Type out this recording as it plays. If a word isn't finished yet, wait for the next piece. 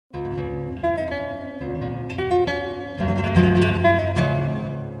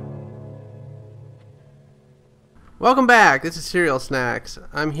Welcome back. This is CerealSnax.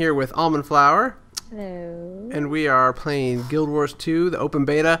 I'm here with AlmondFlour. Hello. And we are playing Guild Wars 2, the open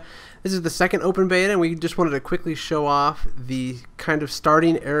beta. This is the second open beta, and we just wanted to quickly show off the kind of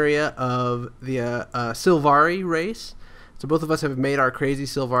starting area of the Sylvari Race. So both of us have made our crazy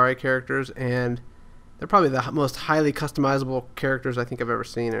Sylvari characters, and they're probably the most highly customizable characters I think I've ever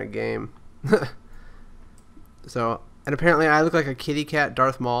seen in a game. And apparently I look like a kitty cat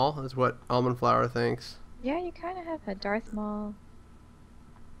Darth Maul, is what AlmondFlour thinks. Yeah, you kind of have a Darth Maul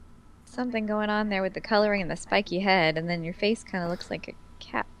something going on there with the coloring and the spiky head, and then your face kind of looks like a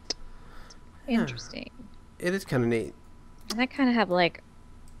cat. Interesting. Yeah, it is kind of neat. And I kind of have like,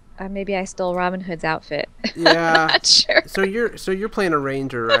 maybe I stole Robin Hood's outfit. Yeah. I'm not sure. So you're playing a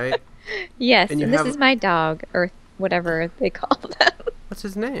ranger, right? Yes, and this is my dog, or whatever they call them. What's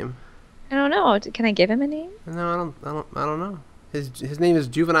his name? I don't know. Can I give him a name? No, I don't know. His name is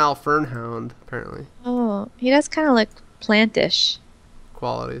Juvenile Fernhound, apparently. Oh, he does kind of look plantish.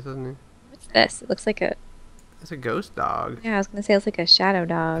 Qualities, doesn't he? What's this? It looks like a... It's a ghost dog. Yeah, I was going to say it's like a shadow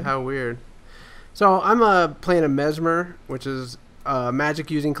dog. How weird. So I'm playing a Mesmer, which is a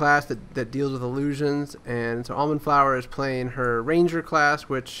magic-using class that deals with illusions. And so AlmondFlour is playing her ranger class,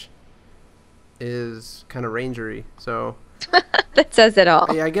 which is kind of rangery. So... That says it all.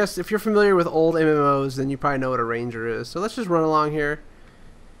 Yeah, I guess if you're familiar with old MMOs, then you probably know what a ranger is. So let's just run along here.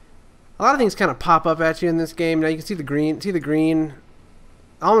 A lot of things kind of pop up at you in this game. Now you can see the green. See the green.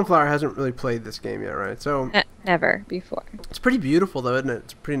 AlmondFlour hasn't really played this game yet, right? So never before. It's pretty beautiful, though, isn't it?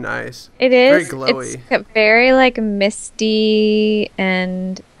 It's pretty nice. It is. Very glowy. It's very like misty,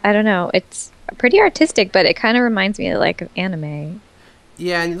 and I don't know. It's pretty artistic, but it kind of reminds me of like anime.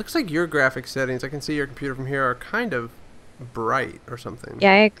 Yeah, and it looks like your graphic settings, I can see your computer from here, are kind of bright or something.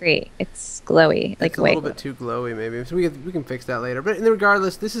 Yeah, I agree. It's glowy. It's a little bit too glowy, maybe. So we can fix that later. But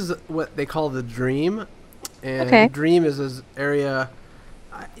regardless, this is what they call the Dream, and the Dream is this area.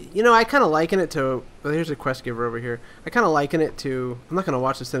 You know, I kind of liken it to. Well, here's a quest giver over here. I kind of liken it to. I'm not going to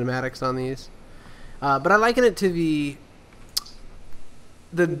watch the cinematics on these, but I liken it to the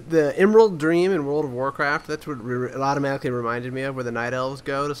Emerald Dream in World of Warcraft. That's what it automatically reminded me of, where the Night Elves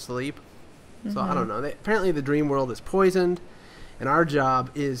go to sleep. So I don't know. Apparently the dream world is poisoned, and our job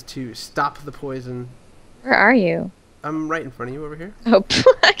is to stop the poison. Where are you? I'm right in front of you over here. Oh,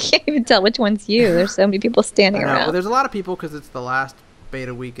 I can't even tell which one's you. There's so many people standing around. Well, there's a lot of people because it's the last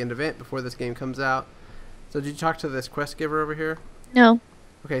beta weekend event before this game comes out. So did you talk to this quest giver over here? No.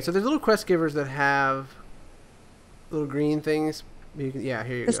 Okay, so there's little quest givers that have little green things. Yeah,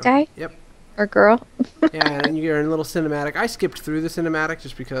 here you go. This guy? Yep. Or girl? Yeah, and you're in a little cinematic. I skipped through the cinematic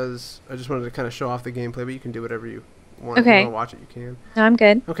just because I just wanted to kind of show off the gameplay, but you can do whatever you want. Okay. If you want to watch it, you can. No, I'm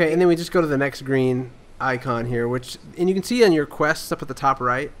good. Okay, and then we just go to the next green icon here, and you can see on your quests up at the top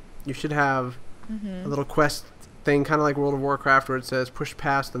right, you should have a little quest thing, kind of like World of Warcraft, where it says push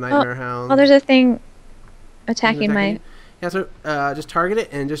past the Nightmare Hound. Oh, there's a thing attacking my... Yeah, so just target it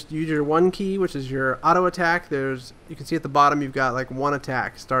and just use your 1 key, which is your auto attack. You can see at the bottom you've got like 1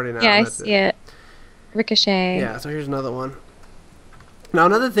 attack starting out. Yeah, I see it. Ricochet. Yeah, so here's another one. Now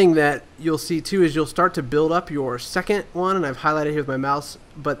another thing that you'll see too is you'll start to build up your second one, and I've highlighted here with my mouse.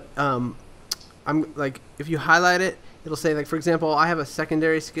 But I'm like, if you highlight it, it'll say like, for example, I have a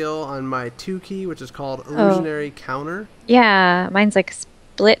secondary skill on my 2 key, which is called Illusionary Counter. Yeah, mine's like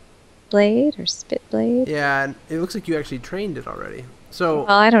Split Blade or Spit Blade. Yeah, and it looks like you actually trained it already. So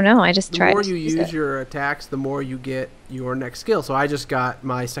well, I don't know. I just tried. The more you use your attacks, the more you get your next skill. So I just got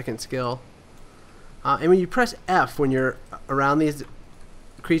my second skill. And when you press F when you're around these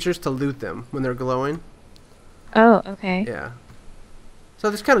creatures to loot them when they're glowing. Oh, okay. Yeah. So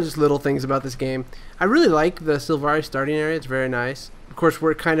there's kind of just little things about this game. I really like the Sylvari starting area. It's very nice. Of course,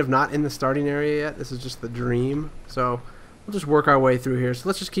 we're kind of not in the starting area yet. This is just the Dream. So we'll just work our way through here. So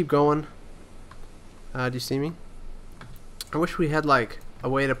let's just keep going. Do you see me? I wish we had like a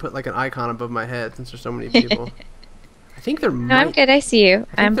way to put like an icon above my head since there's so many people. I think there might... No, I'm good. I see you.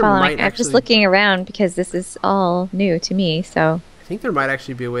 I'm following. I'm just looking around because this is all new to me, so... I think there might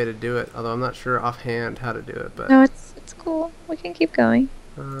actually be a way to do it, although I'm not sure offhand how to do it. But no, it's cool. We can keep going.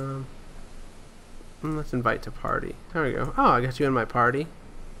 Let's invite to party. There we go. Oh, I got you in my party.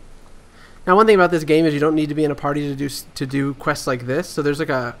 Now, one thing about this game is you don't need to be in a party to do quests like this. So there's like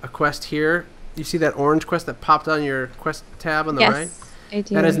a quest here. You see that orange quest that popped on your quest tab on the right? Yes, I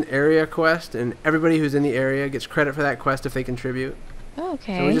do. That is an area quest, and everybody who's in the area gets credit for that quest if they contribute. Oh,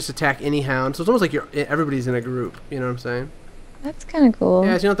 okay. So we just attack any hound. So it's almost like everybody's in a group. You know what I'm saying? That's kind of cool.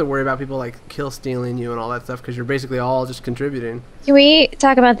 Yeah, so you don't have to worry about people like kill stealing you and all that stuff because you're basically all just contributing. Can we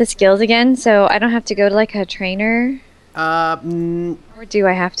talk about the skills again so I don't have to go to like a trainer? Or do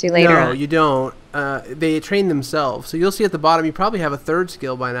I have to later No, on? you don't. They train themselves. So you'll see at the bottom, you probably have a third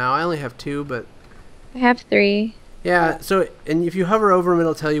skill by now. I only have 2, but... I have 3. Yeah, so, and if you hover over them,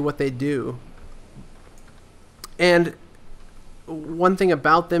 it'll tell you what they do. And one thing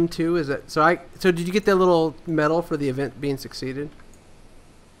about them, too, is that... So did you get that little medal for the event being succeeded?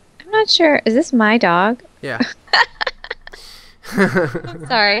 I'm not sure. Is this my dog? Yeah. I'm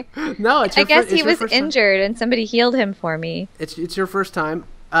sorry. No, it's I your guess he it's your was first time. injured and somebody healed him for me. It's your first time.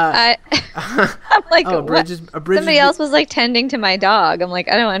 I'm like, Oh, what? a bridge Somebody else was like tending to my dog. I'm like,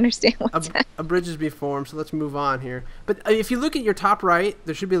 I don't understand what's happening. a bridge is beformed, so let's move on here. But if you look at your top right,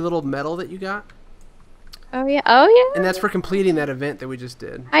 there should be a little medal that you got. Oh yeah. Oh yeah. And that's for completing that event that we just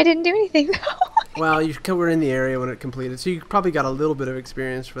did. I didn't do anything though. Well, you were in the area when it completed, so you probably got a little bit of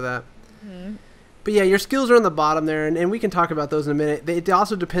experience for that. Mm-hmm. But yeah, your skills are on the bottom there, and we can talk about those in a minute. It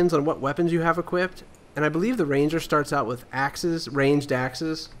also depends on what weapons you have equipped. And I believe the ranger starts out with axes, ranged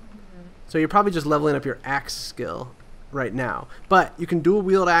axes. Mm-hmm. So you're probably just leveling up your axe skill right now. But you can dual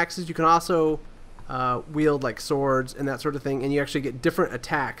wield axes. You can also wield like swords and that sort of thing. And you actually get different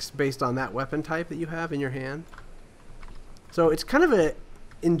attacks based on that weapon type that you have in your hand. So it's kind of an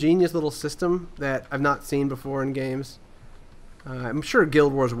ingenious little system that I've not seen before in games. I'm sure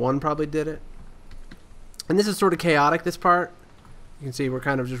Guild Wars 1 probably did it. And this is sort of chaotic, this part. You can see we're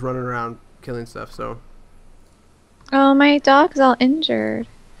kind of just running around killing stuff, so. Oh, my dog's all injured.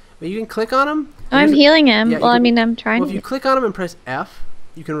 But you can click on him. I'm healing him. Yeah, Well, I mean, I'm trying Well, to. if you click on him and press F,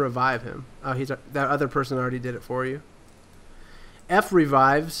 you can revive him. Oh, that other person already did it for you. F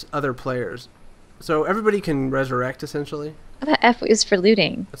revives other players. So everybody can resurrect, essentially. I thought F was for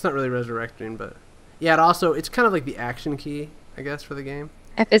looting. It's not really resurrecting, but... Yeah, it's kind of like the action key, I guess, for the game.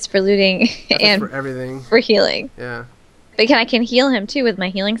 F is for looting and for everything. for healing. Yeah. But I can heal him too with my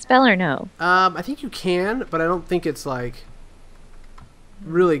healing spell or no? I think you can, but I don't think it's like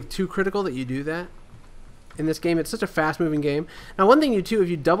really too critical that you do that. In this game, it's such a fast-moving game. Now, one thing if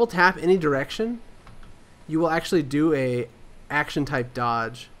you double tap any direction, you will actually do a action type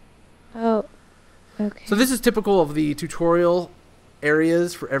dodge. Oh, okay. So this is typical of the tutorial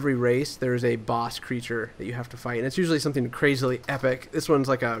areas for every race. There's a boss creature that you have to fight, and it's usually something crazily epic. This one's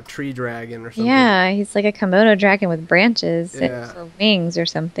like a tree dragon or something. Yeah, he's like a Komodo dragon with branches Yeah. or wings or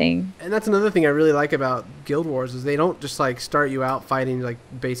something. And that's another thing I really like about Guild Wars is they don't just like start you out fighting like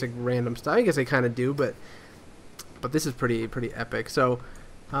basic random stuff. I guess they kind of do, but this is pretty epic. So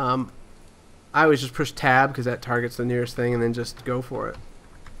I always just push tab because that targets the nearest thing, and then just go for it.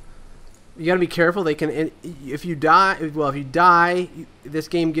 You got to be careful. They can, if you die, this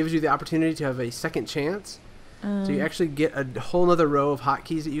game gives you the opportunity to have a second chance. So you actually get a whole other row of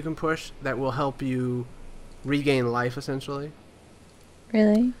hotkeys that you can push that will help you regain life, essentially.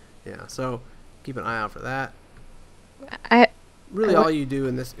 Really? Yeah. So keep an eye out for that. Really, all you do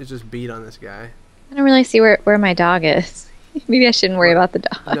in this is just beat on this guy. I don't really see where my dog is. Maybe I shouldn't worry about the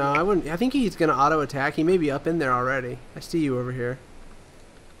dog. No, I wouldn't. I think he's gonna auto attack. He may be up in there already. I see you over here.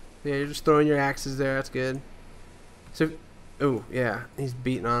 Yeah, you're just throwing your axes there. That's good. So, oh yeah, he's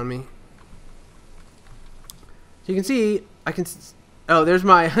beating on me. So you can see, oh, there's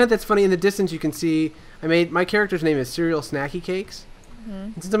my. That's funny. In the distance, you can see my character's name is Cereal Snacky Cakes.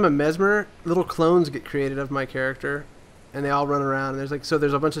 And since I'm a mesmer, little clones get created of my character, and they all run around. And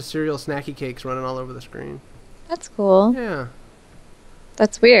there's a bunch of Cereal Snacky Cakes running all over the screen. That's cool. Yeah.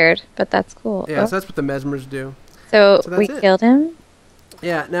 That's weird, but that's cool. Yeah, so that's what the mesmers do. So we it. killed him?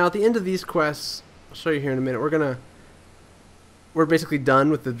 Yeah, now at the end of these quests, I'll show you here in a minute, we're basically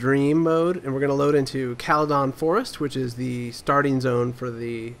done with the dream mode, and we're going to load into Caledon Forest, which is the starting zone for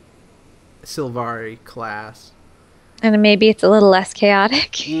the Sylvari class. And maybe it's a little less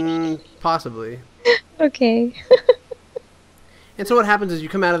chaotic? Possibly. Okay. And so what happens is you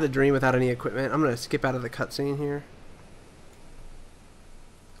come out of the dream without any equipment. I'm going to skip out of the cutscene here.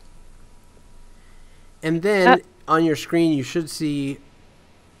 And then on your screen you should see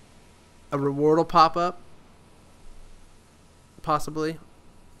a reward will pop up. Possibly.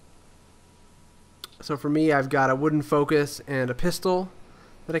 So for me, I've got a wooden focus and a pistol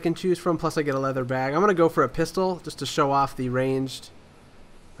that I can choose from, plus I get a leather bag. I'm going to go for a pistol just to show off the ranged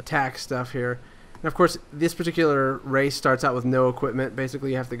attack stuff here. And of course, this particular race starts out with no equipment.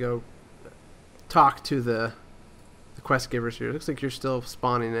 Basically, you have to go talk to the quest givers here. It looks like you're still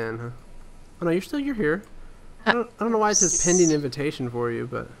spawning in, huh? Oh no, you're here. I don't know why it says pending invitation for you,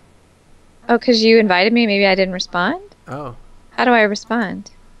 but... Oh, because you invited me? Maybe I didn't respond? Oh. How do I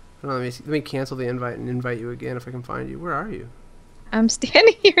respond? I don't know, let me cancel the invite and invite you again if I can find you. Where are you? I'm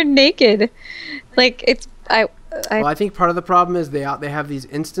standing here naked. Like, Well, I think part of the problem is they have these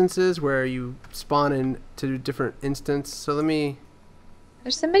instances where you spawn into different instance. So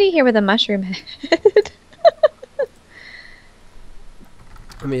There's somebody here with a mushroom head.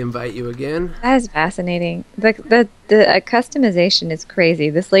 let me invite you again. That is fascinating. The customization is crazy.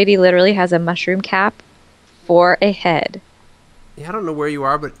 This lady literally has a mushroom cap for a head. Yeah, I don't know where you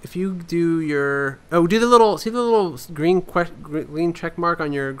are, but if you do your do see the little green check mark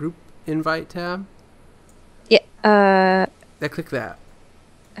on your group invite tab. Yeah. Click that.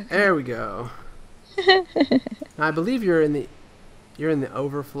 Okay. There we go. Now, I believe you're in the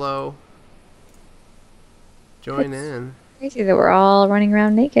overflow. Join in. Crazy that we're all running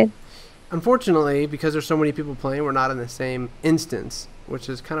around naked. Unfortunately, because there's so many people playing, we're not in the same instance, which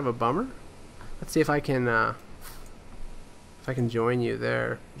is kind of a bummer. Let's see if I can join you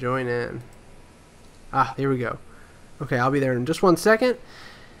there. Join in. Here we go. Okay, I'll be there in just 1 second.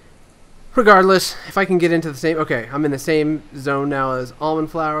 Regardless, if I can get into the same... Okay, I'm in the same zone now as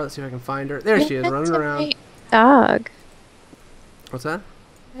AlmondFlour. Let's see if I can find her. There she is, running around. My dog. What's that?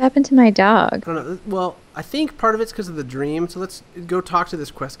 What happened to my dog? I don't know. Well, I think part of it's because of the dream. So let's go talk to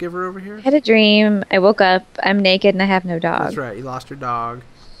this quest giver over here. I had a dream. I woke up. I'm naked and I have no dog. That's right. You lost your dog.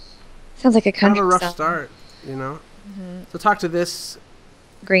 Sounds like a kind country of a rough song. start, you know? So talk to this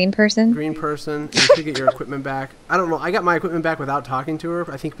green person. And you should get your equipment back. I don't know. I got my equipment back without talking to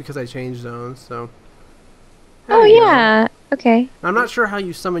her. I think because I changed zones. So. Oh yeah. Okay. I'm not sure how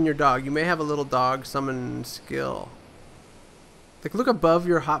you summon your dog. You may have a little dog summon skill. Like, look above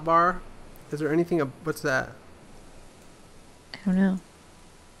your hotbar. Is there anything? What's that? I don't know.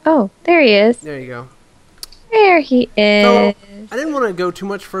 Oh, there he is. There you go. There he is. So, I didn't want to go too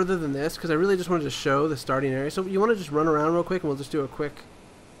much further than this because I really just wanted to show the starting area. So you want to just run around real quick and we'll just do a quick...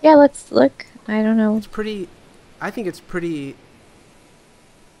 Yeah, let's look. I don't know. It's pretty... I think it's pretty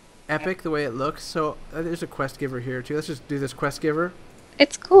epic the way it looks. So there's a quest giver here too. Let's just do this quest giver.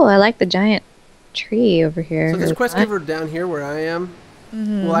 It's cool. I like the giant tree over here. So this quest giver down here where I am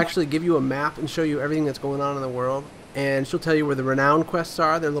will actually give you a map and show you everything that's going on in the world. And she'll tell you where the renowned quests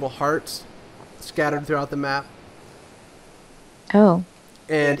are. They're little hearts scattered throughout the map. Oh.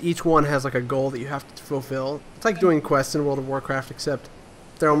 And each one has like a goal that you have to fulfill. It's like doing quests in World of Warcraft, except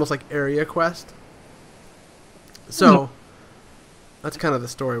they're almost like area quests. So that's kind of the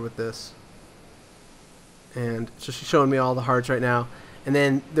story with this. And so she's showing me all the hearts right now. And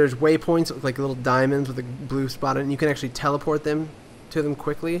then there's waypoints with like little diamonds with a blue spot in it. And you can actually teleport them to them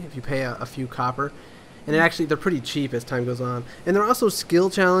quickly if you pay a few copper. And they're pretty cheap as time goes on. And there are also skill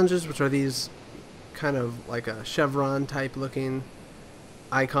challenges, which are these kind of like a chevron type looking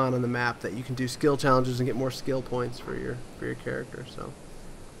icon on the map that you can do skill challenges and get more skill points for your character.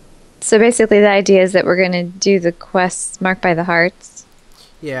 So basically the idea is that we're going to do the quests marked by the hearts.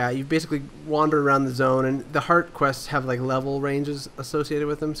 Yeah, you basically wander around the zone, and the heart quests have like level ranges associated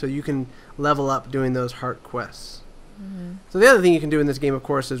with them, so you can level up doing those heart quests. So the other thing you can do in this game, of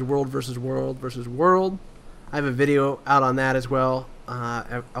course, is world versus world versus world. I have a video out on that as well.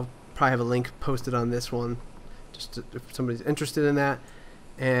 I'll probably have a link posted on this one, just if somebody's interested in that.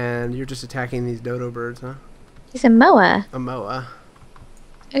 And you're just attacking these dodo birds, huh? He's a moa. A moa.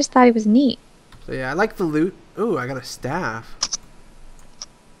 I just thought he was neat. So yeah, I like the loot. Ooh, I got a staff.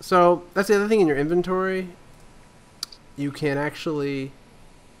 So that's the other thing in your inventory. You can actually,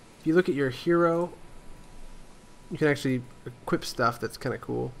 if you look at your hero, you can actually equip stuff that's kind of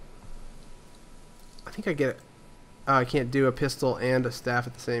cool. I think I get it. Oh, I can't do a pistol and a staff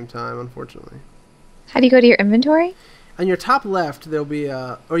at the same time, unfortunately. How do you go to your inventory? On your top left, there'll be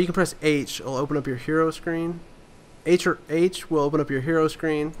or you can press H. It'll open up your hero screen. H will open up your hero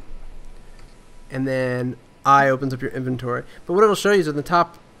screen. And then I opens up your inventory. But what it'll show you is in the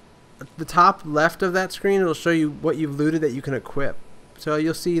top left of that screen, it'll show you what you've looted that you can equip. So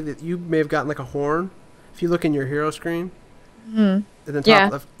you'll see that you may have gotten like a horn. If you look in your hero screen, in the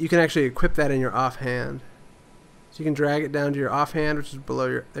top left, you can actually equip that in your offhand. So you can drag it down to your offhand, which is below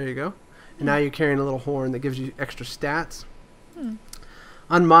your... There you go. And now you're carrying a little horn that gives you extra stats.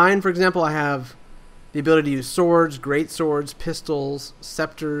 On mine, for example, I have the ability to use swords, great swords, pistols,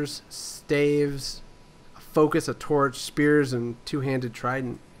 scepters, staves, a focus, a torch, spears, and two-handed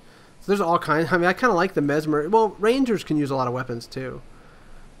trident. So there's all kinds. I mean, I kind of like the mesmer. Well, rangers can use a lot of weapons too.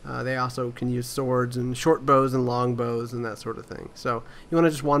 They also can use swords and short bows and long bows and that sort of thing. So you want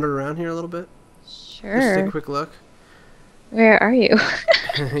to just wander around here a little bit? Sure. Just take a quick look. Where are you?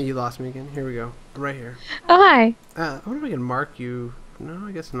 You lost me again. Here we go. Right here. Oh, hi. I wonder if I can mark you. No,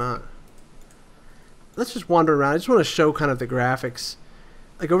 I guess not. Let's just wander around. I just want to show kind of the graphics.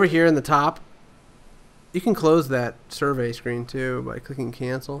 Like over here in the top, you can close that survey screen too by clicking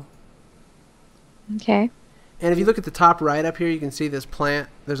cancel. Okay. And if you look at the top right up here, you can see this plant.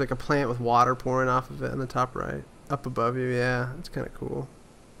 There's like a plant with water pouring off of it on the top right. Up above you, yeah. That's kind of cool.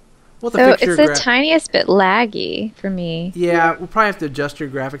 So it's the tiniest bit laggy for me. Yeah, we'll probably have to adjust your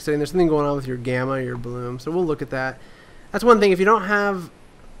graphics setting. There's something going on with your gamma, your bloom. So we'll look at that. That's one thing. If you don't have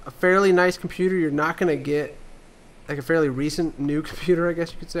a fairly nice computer, you're not going to get, like a fairly recent new computer, I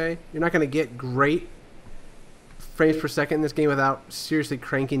guess you could say. You're not going to get great frames per second in this game without seriously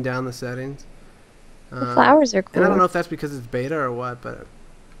cranking down the settings. The flowers are cool. And I don't know if that's because it's beta or what, but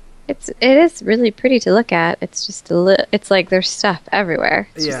it is really pretty to look at. It's just it's like there's stuff everywhere.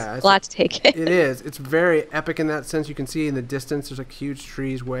 It's just a lot to take in. It is. It's very epic in that sense. You can see in the distance there's like huge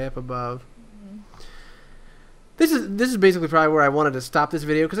trees way up above. This is basically probably where I wanted to stop this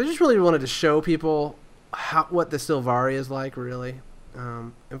video because I just really wanted to show people what the Sylvari is like, really. I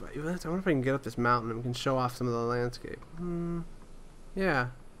wonder if I can get up this mountain and we can show off some of the landscape. Yeah.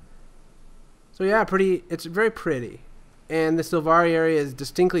 So yeah, it's very pretty. And the Sylvari area is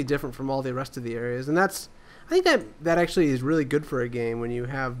distinctly different from all the rest of the areas. And I think that actually is really good for a game when you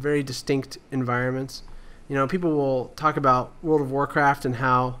have very distinct environments. You know, people will talk about World of Warcraft and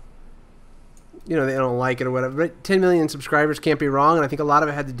how, you know, they don't like it or whatever. But 10 million subscribers can't be wrong. And I think a lot of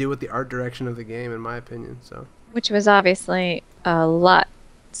it had to do with the art direction of the game, in my opinion. So, which was obviously a lot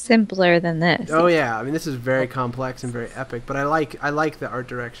simpler than this. Oh yeah, I mean this is very complex and very epic. But I like the art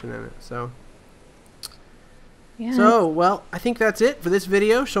direction in it. So. Yeah. So, well, I think that's it for this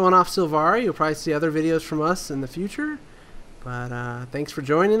video, showing off Sylvari. You'll probably see other videos from us in the future. But thanks for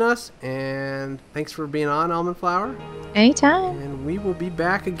joining us, and thanks for being on AlmondFlour. Anytime. And we will be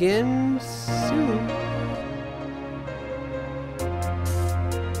back again soon.